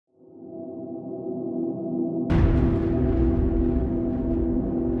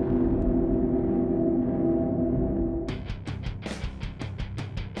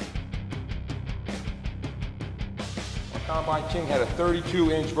Combine King had a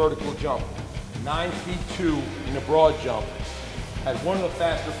 32-inch vertical jump, 9 feet 2 in the broad jump. Had one of the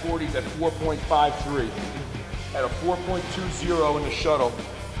faster 40s at 4.53. Had a 4.20 in the shuttle.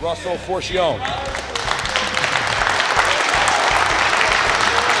 Russell Forchion.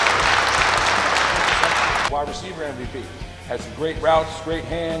 Wide receiver MVP. Had some great routes, great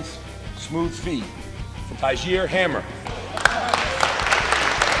hands, smooth feet. From Tajhier, Hammary.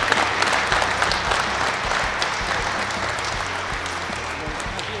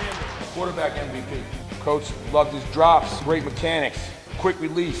 Quarterback MVP. Coach loved his drops, great mechanics, quick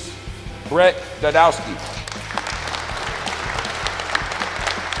release. Dawidowski.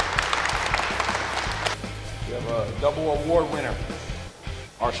 We have a double award winner.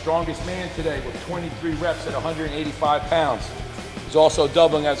 Our strongest man today with 23 reps at 185 pounds. He's also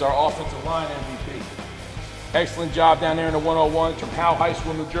doubling as our offensive line MVP. Excellent job down there in the 101 from Howe High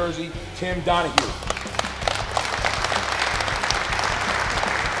School, New Jersey, Tim Donahue.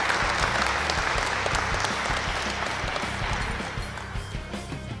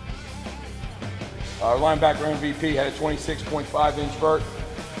 Our linebacker MVP had a 26.5-inch vert.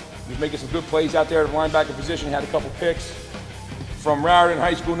 He was making some good plays out there at the linebacker position. He had a couple picks. From Raritan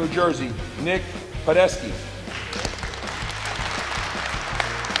High School, New Jersey, Pydeski.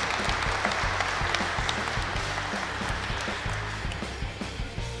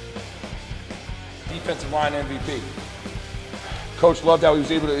 Defensive line MVP. Coach loved how he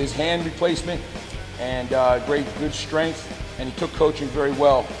was able to, his hand replacement and good strength, and he took coaching very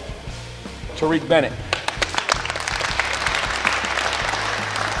well. Tarik Bennett.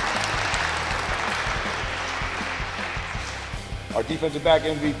 Our defensive back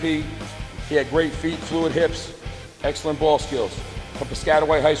MVP, he had great feet, fluid hips, excellent ball skills. From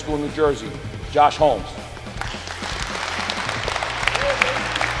Piscataway High School, New Jersey, Holmes.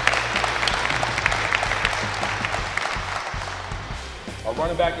 Our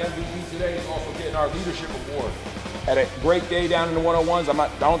running back MVP today is also getting our leadership award. Had a great day down in the 101s.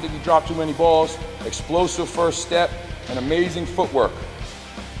 I don't think he dropped too many balls. Explosive first step and amazing footwork.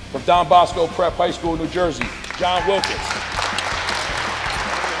 From Don Bosco Prep High School, New Jersey, Wilkins.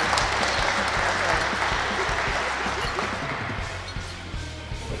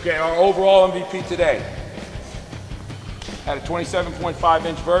 Okay, our overall MVP today. Had a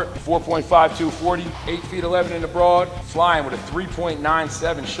 27.5-inch vert, 4.52 40, 8 feet 11 in the broad, flying with a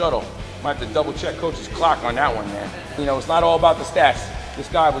 3.97 shuttle. Might have to double check coach's clock on that one, man. You know, it's not all about the stats. This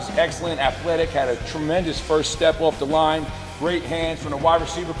guy was excellent, athletic, had a tremendous first step off the line, great hands from the wide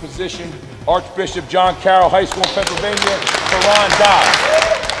receiver position. Archbishop John Carroll High School in Pennsylvania, Teron, Dobbs.